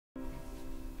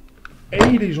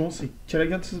Hey les gens, c'est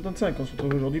Calagan725, on se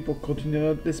retrouve aujourd'hui pour continuer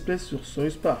notre let's play sur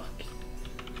South Park.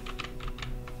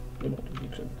 Mais bon, tout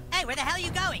fonctionne. Hey, where the hell are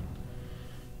you going?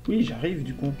 Oui, j'arrive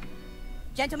du coup.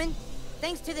 Gentlemen,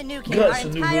 thanks to the new kid, Grâce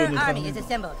our au entire nouveau army is départ.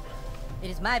 assembled. It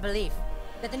is my belief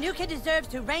that the new kid deserves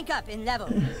to rank up in level.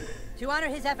 To honor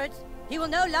his efforts, he will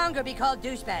no longer be called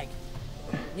douchebag.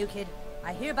 New kid,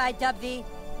 I hereby dub thee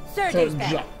Sir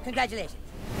Douchebag. Congratulations.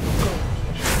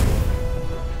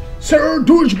 Sir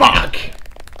Douchebag!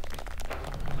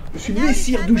 Je suis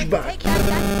Messire Douchebag. A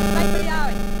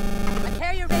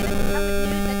carrier raven will come with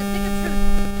news that the stick of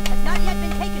truth has not yet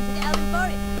been taken to the Elven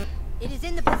Forest. It is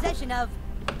in the possession of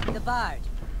the Bard.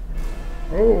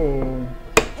 Oh.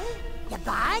 The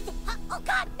Bard? Oh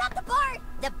god, not the Bard!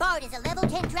 The Bard is a level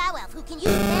 10 drow elf who can use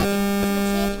magic to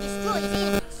enchant and destroy his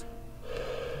enemies.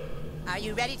 Are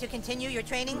you ready to continue your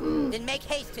training? Then make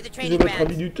haste to the Je training vais mettre un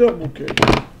grounds. minuteur donc.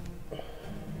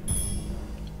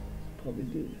 Pour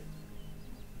m'aider.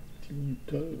 Petit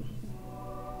minuteur.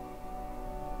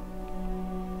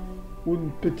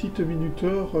 Une petite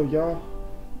minuteur, il y a.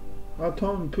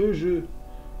 Attends un peu, je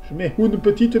mets une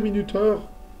petite minuteur.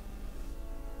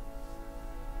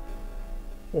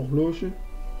 Horloge.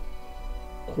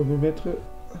 Chronomètre.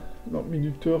 Non,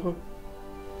 minuteur.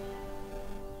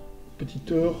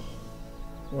 Petite heure.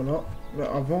 Voilà.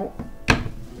 Là, avant.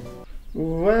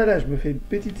 Voilà, je me fais une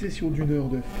petite session d'une heure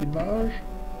de filmage.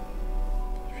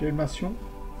 Filmation.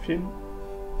 Film.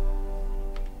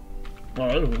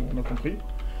 Voilà, on a compris.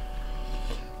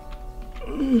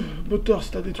 Moteur,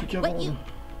 si t'as des trucs à What, vendre.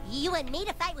 you want me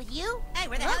to fight with you? Hey,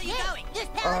 where the hell are you going? This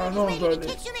Ah, paladin non, is je dois ready to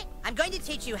aller. kick some it. I'm going to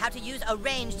teach you how to use a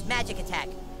ranged magic attack.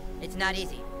 It's not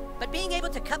easy, but being able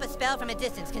to cup a spell from a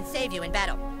distance can save you in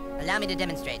battle. Allow me to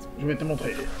demonstrate. Je vais te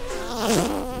montrer.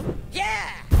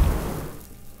 Yeah!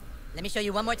 Let me show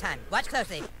you one more time. Watch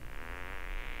closely.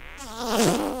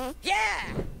 Yeah!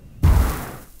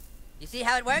 You see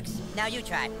how it works? Now you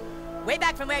try. Way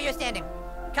back from where you're standing.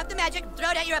 Cup the magic,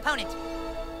 throw it at your opponent.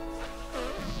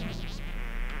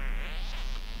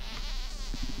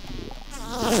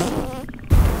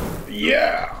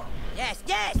 Yeah! Yes,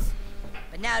 yes!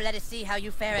 But now let us see how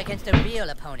you fare against a real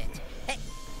opponent.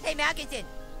 Hey, Malkinson!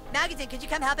 Malkinson, could you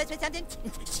come help us with something?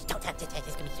 Don't touch it,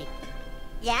 it's gonna be sweet.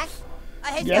 Yes?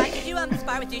 Hey, Yes? Scott, could you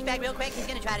spar with Douchebag real quick? He's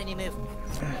gonna try a new move.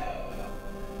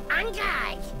 On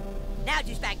guard. Now,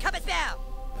 Douchebag, cup a spell!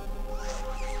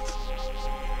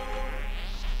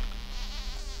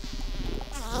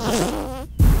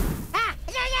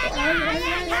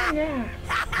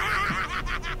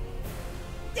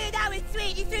 Dude, that was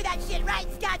sweet! You threw that shit right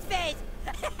in Scott's face!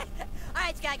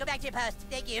 Alright, Scott, go back to your post.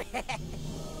 Thank you.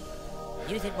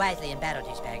 Use it wisely in battle,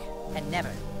 Douchebag, and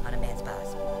never on a man's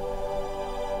boss.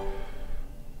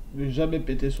 Je vais jamais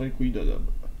péter sur les couilles d'un homme.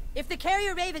 If the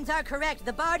carrier ravens are correct,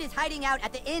 the Bard is hiding out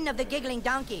at the Inn of the Giggling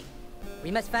Donkey.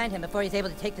 We must find him before he's able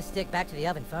to take the stick back to the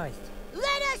Elven Forest.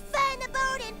 Let us find the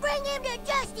Bard and bring him to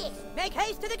justice. Make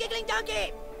haste to the Giggling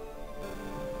Donkey!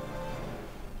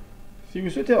 Si vous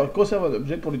souhaitez conserver un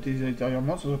objet pour l'utiliser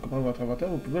intérieurement sans encombre votre inventaire,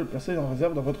 vous pouvez le placer en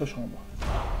réserve dans votre chambre.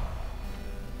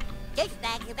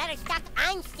 Douchebag, you better stop.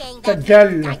 I'm staying Ta down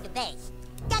gueule. inside the base.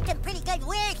 Got some pretty good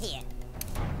word here.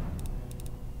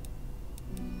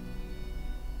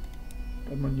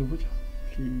 Pas de moi de nouveau, tiens.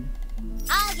 Je suis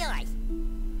All yours.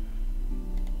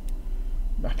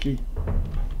 marqué.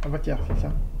 Inventaire, c'est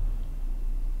ça.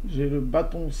 J'ai le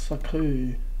bâton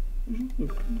sacré. Joue le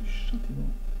clou du châtiment.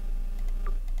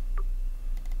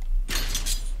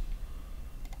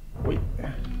 Oui.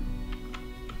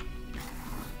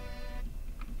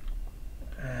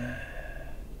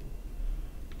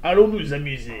 Allons nous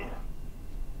amuser.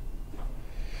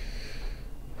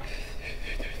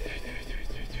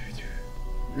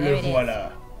 There Le it is.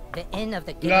 voilà. The Inn of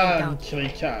the Giggling L'âne Donkey. qui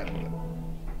ricane.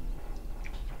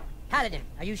 Paladin,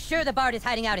 are you sure the Bard is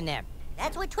hiding out in there?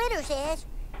 That's what Twitter says.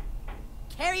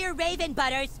 Carrier Raven,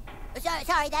 Butters!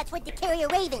 Sorry, that's what the carrier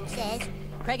raven says.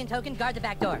 Craig and Token, guard the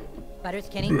back door. Butters,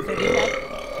 Kenny, Sir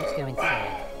Douchebag, let's go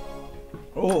inside.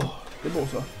 Oh, c'est bon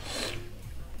ça.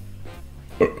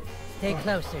 Stay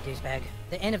close, Sir Douchebag.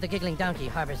 The Inn of the Giggling Donkey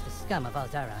harbors the scum of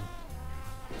Alzaron.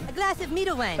 A glass of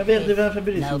meadle wine, Un verre de please. vin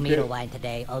fabuleux, s'il No vous meadle plaît. wine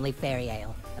today, only fairy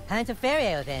ale. A pint of fairy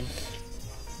ale, then.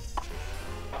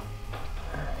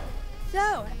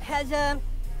 So, has,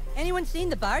 anyone seen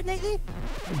the Bard lately?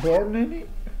 Born in it?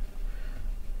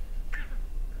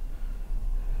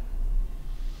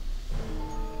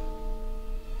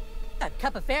 A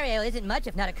cup of fairy ale isn't much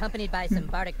if not accompanied by some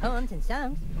bardic poems and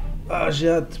songs. Ah, j'ai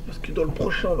hâte, parce que dans le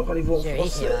prochain, on aura les voix en Sure,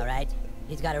 he's français. here, all right.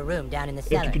 He's got a room down in the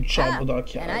Il y a cellar. toute une chambre dans la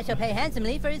cave. And I shall pay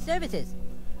handsomely for his services.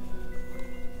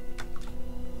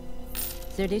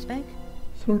 Sir Douchebag,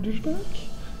 Sur le douchebag?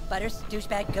 Butters,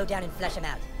 douchebag, go down and flush him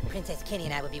out. Princess Kenny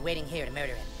and I will be waiting here to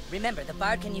murder him. Remember, the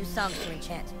bard can use songs to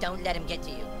enchant. Don't let him get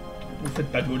to you. Vous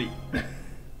faites pas de voler.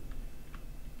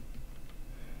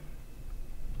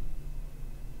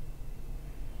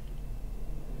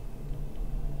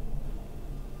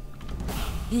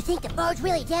 You think the bard's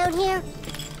really down here?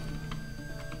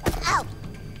 Ow!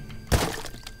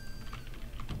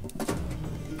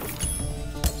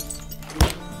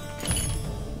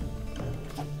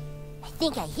 I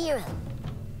think I hear him.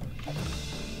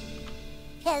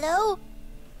 Hello?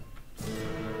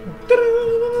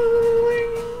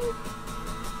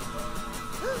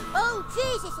 Oh,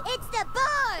 Jesus, it's the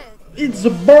bard! It's the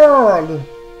bard!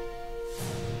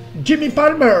 Jimmy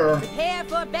Palmer! Prepare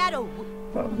for battle.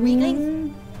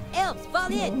 Weaklings, elves,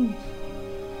 fall in.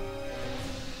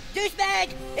 Douchebag,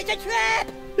 it's a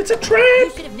trap! It's a You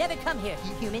trap! should have never come here,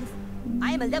 you humans.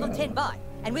 I am a level 10 bard,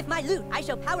 and with my loot, I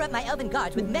shall power up my elven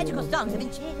guards with magical songs of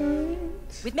enchantment.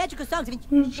 With magical songs of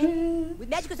enchantment. With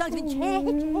magical songs of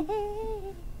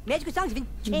enchantment. Magical songs of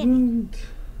enchantment.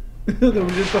 On est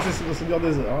obligé de passer sur ce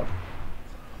des heures. Hein.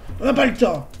 On n'a pas le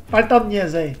temps! Pas le temps de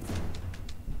niaiser!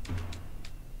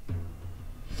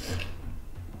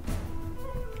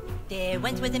 There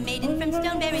once was a maiden from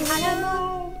Stoneberry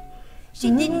Hollow. She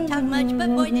didn't talk much, but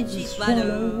boy did she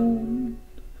swallow.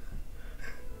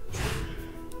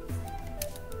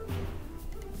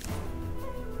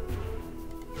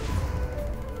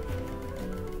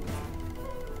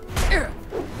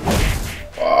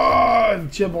 Oh,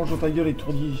 tiens, bonjour ta gueule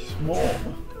étourdissement.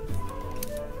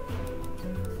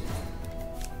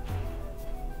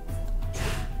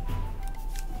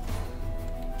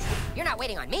 You're not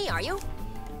waiting on me, are you?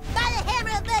 By the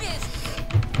hammer of Butters!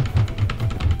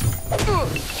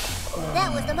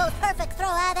 That was the most perfect throw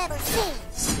I've ever seen.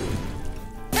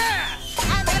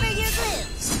 I'm ever your glue.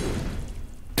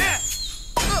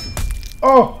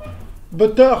 Oh!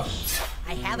 Butters!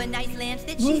 I have a nice lance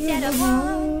that she set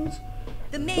upon.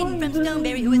 The maiden from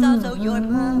Stoneberry who is also your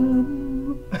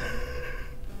mom.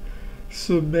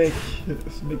 Ce mec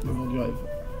me vend du rêve.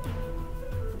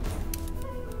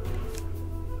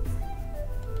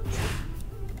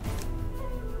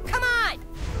 Come on!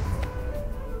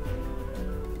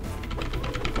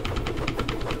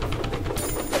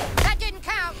 That didn't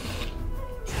count.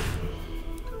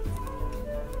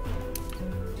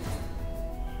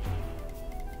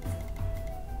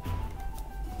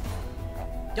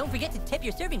 Don't forget to tip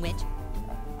your serving winch.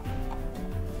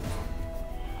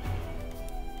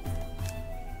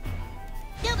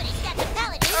 Nobody's got the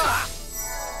paladin.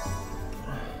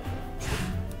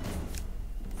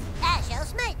 I shall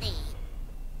smite thee.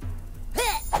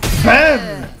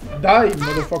 BAM! Die,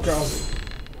 motherfuckers!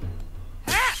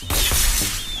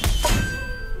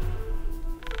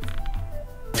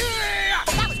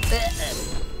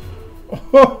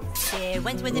 Oh! There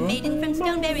once was a maiden from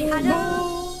Stoneberry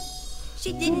Hollow.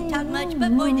 She didn't talk much,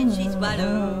 but boy did she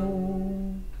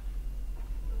swallow.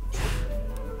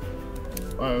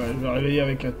 Ouais, je vais réveiller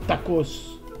avec un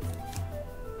tacos.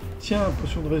 Tiens,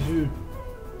 potion de résu.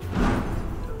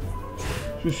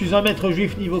 Je suis un maître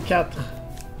juif niveau 4.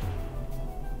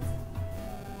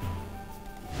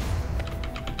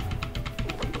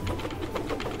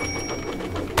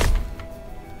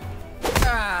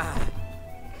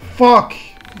 Fuck!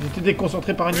 J'étais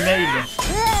déconcentré par un email.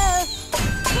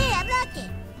 Hey, I'm lucky.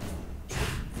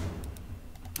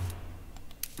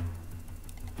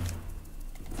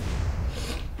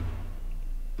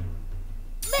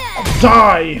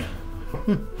 Die!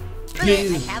 I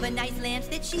Please. have a nice lance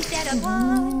that she set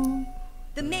upon.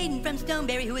 The maiden from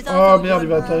Stoneberry who is also Oh merde, il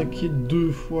your va mom. attaquer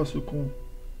 2 fois ce con.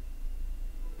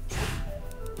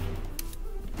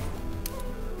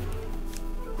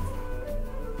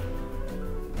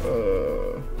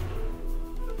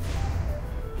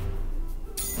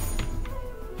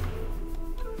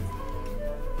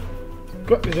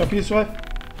 Quoi? J'ai appuyé sur F?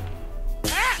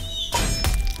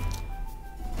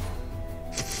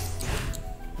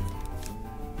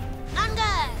 On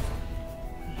guard.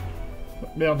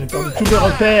 Merde, j'ai perdu tous mes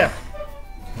repères.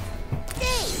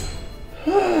 See.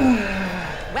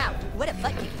 Wow, what a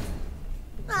butt kick.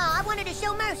 Oh, I wanted to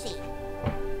show mercy.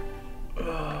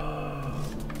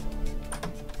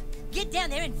 Get down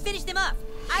there and finish them off.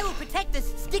 I will protect the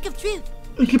stick of truth.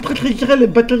 Il préférerait le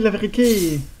bâton de la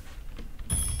vérité.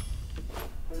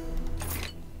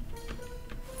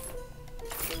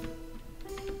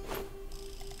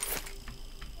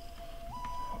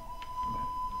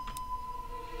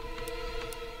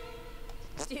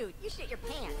 Dude, you shit your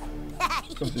pants.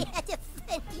 Yeah,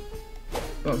 defend you.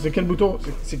 Non, c'est quel bouton?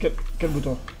 C'est quel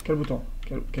bouton? Quel bouton?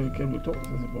 Quel bouton? Ça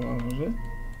c'est pour arranger.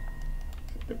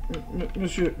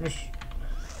 Monsieur...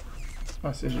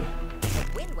 Ah, c'est G.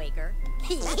 Wind Waker.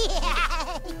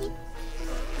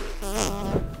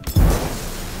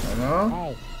 Voilà.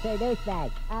 Hey, Sir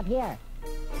Douchebag, up here.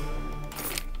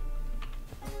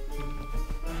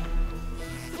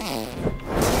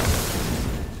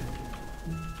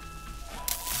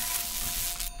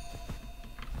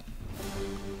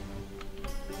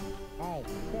 Hey,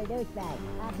 Sir Douchebag,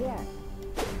 up here.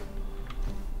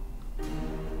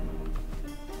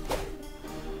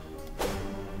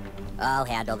 I'll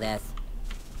handle this.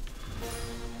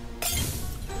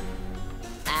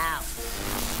 Ow.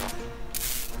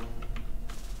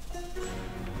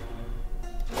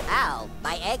 Ow,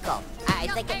 my ankle. I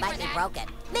think it might be broken.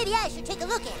 Maybe I should take a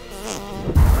look at it.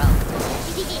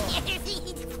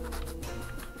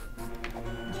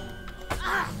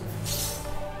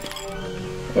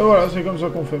 Et voilà, c'est comme ça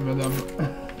qu'on fait, madame.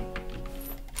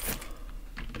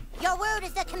 Your word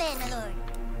is the command, my lord.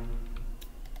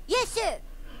 Yes, sir.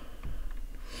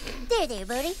 There,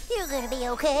 buddy. You're gonna be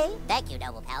okay. Thank you,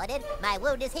 noble paladin. My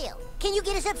wound is healed. Can you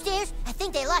get us upstairs? I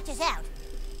think they locked us out.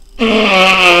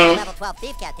 Level 12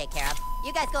 thief can't take care of.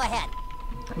 You guys go ahead.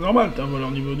 Normal, t'as un voleur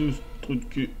niveau 12, trou de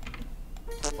cul.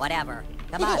 Whatever.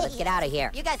 Come on, let's get out of here.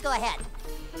 You guys go ahead.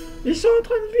 Ils sont en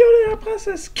train de violer la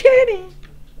princesse Kenny.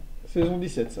 Saison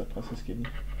 17, ça, princesse Kenny.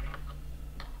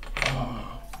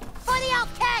 For the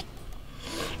elf tank!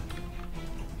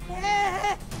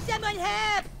 Someone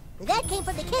help! That came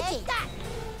from the kitchen.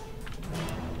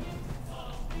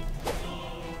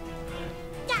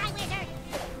 Die, wizard!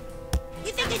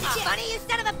 You think this is funny, you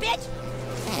son of a bitch?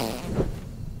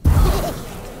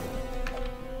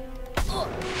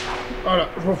 Voilà,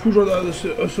 je m'en fous, j'en ai un de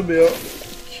ce BA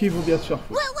qui vaut bien se faire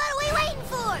foutre. Well, what are we waiting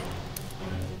for?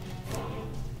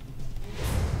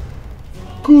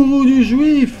 Courroux du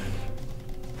juif!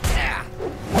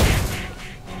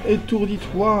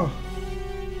 Étourdis-toi!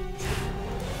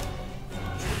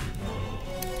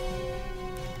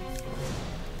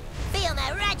 Feel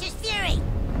my righteous fury!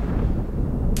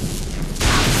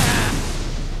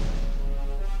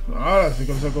 Voilà, c'est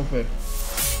comme ça qu'on fait.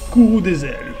 Courroux des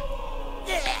ailes.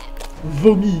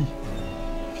 Vomi.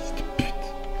 Fils de pute.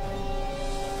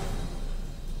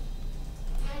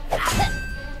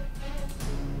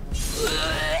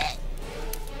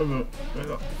 Oh ben,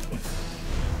 voilà.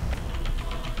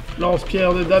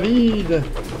 Lance-pierre de David.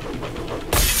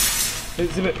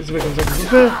 C'est pas comme ça qu'il faut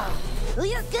faire. Well,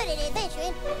 you're good at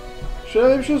adventuring. Je fais la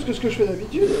même chose que ce que je fais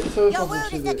d'habitude. Ça va Your pas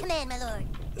word is the fonctionner. command, my lord.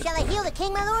 Shall I heal the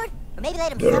king, my lord? Or maybe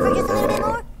let him suffer just a little bit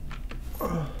more?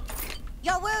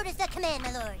 Your word is the command,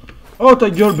 my lord. Oh ta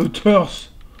gueule, Butters.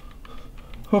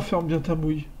 Oh, ferme bien ta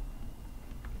mouille.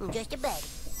 Just a bit.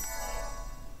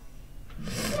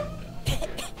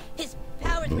 His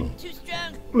powers were too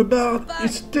strong. Le barde, il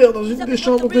se terre dans une des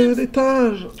chambres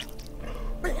d'étage.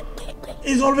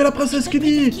 Ils ont enlevé la princesse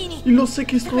Kenny. Ils l'ont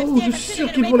séquestrée en haut, je suis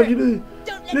sûr qu'ils vont la violer.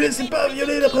 Ne laissez pas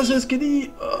violer la princesse Kenny.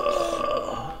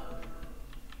 Oh.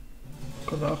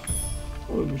 Connard.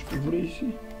 Oh, mais je peux voler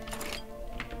ici.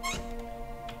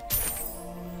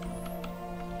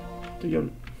 Ta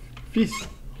gueule. Fils,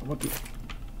 rends-moi tout.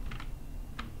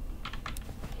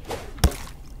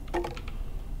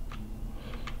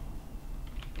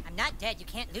 I'm not dead, you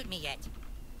can't loot me yet.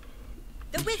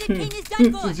 The Wizard King is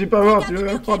done for. C'est pas grave, Bring tu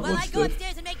out vas the prendre While mon I go stuff.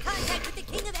 upstairs and make contact with the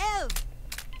King of Elves.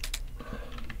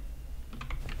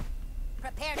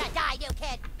 Prepare to die, new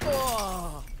kid.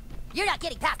 Oh. You're not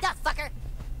getting past us, fucker.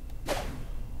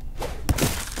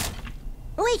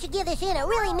 We should give this in a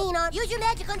really mean on. Use your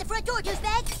magic on the front door,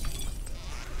 douchebag.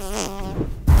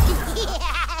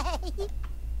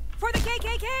 For the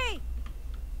KKK!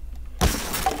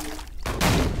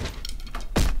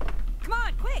 Come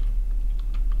on, quick!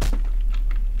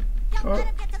 Don't Oh. let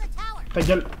him get to the tower. Ta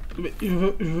gueule. Mais je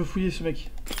veux fouiller ce mec.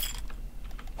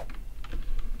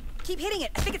 Keep hitting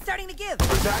it. I think it's starting to give.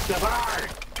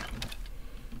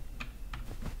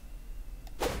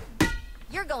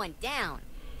 You're going down.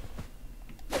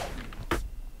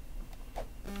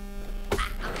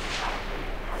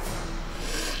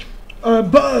 Un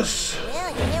boss.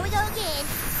 Well, here we go again.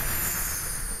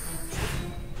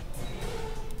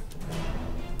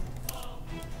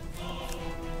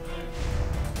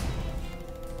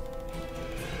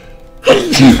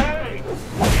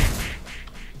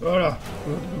 Voilà.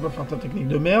 Tu peux pas faire ta technique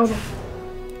de merde.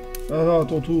 Ah non, à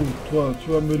ton tour, toi, tu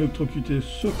vas me électrocuter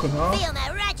ce connard. Feel my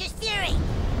righteous fury.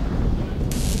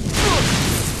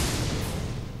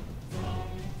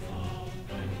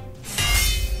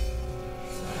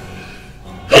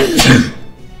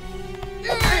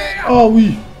 Oh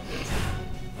oui.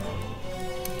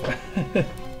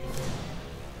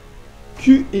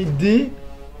 Q et D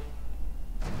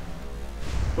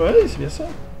Ouais, c'est bien ça.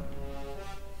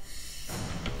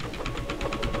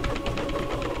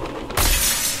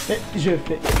 Et je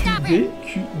fais QD,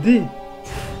 QD.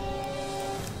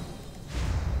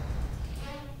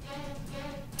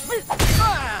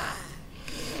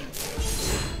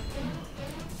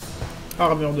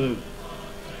 Armure de...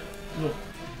 Non.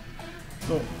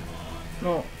 Non.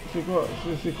 Non. C'est quoi?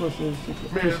 C'est quoi?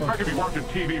 Man, I could be watching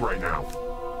TV right now.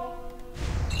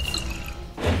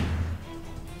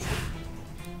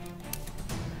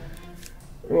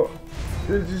 Oh.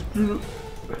 Ça n'existe plus le...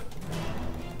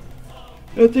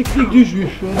 La technique du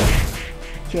juif. Hein.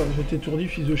 Tiens, je t'étourdis,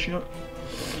 fils de chien.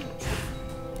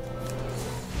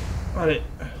 Allez.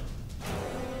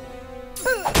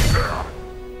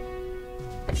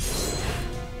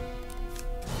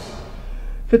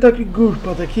 Faites un clic gauche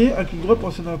pour attaquer, un clic droit pour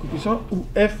accéder à un coup puissant, ou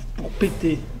F pour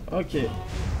péter. Ok.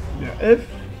 Bien, F.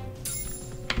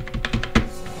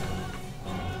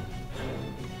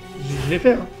 Je l'ai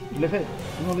fait, hein. Je l'ai fait.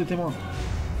 Tout des témoins.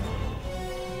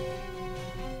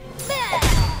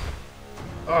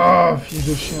 Ah, fils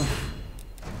de chien.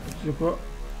 Tu sais quoi?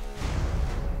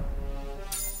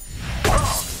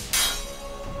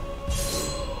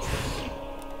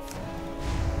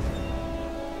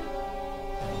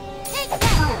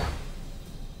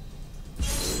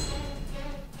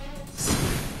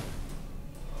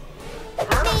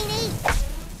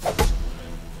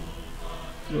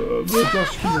 Bien,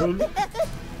 ce qu'ils veulent.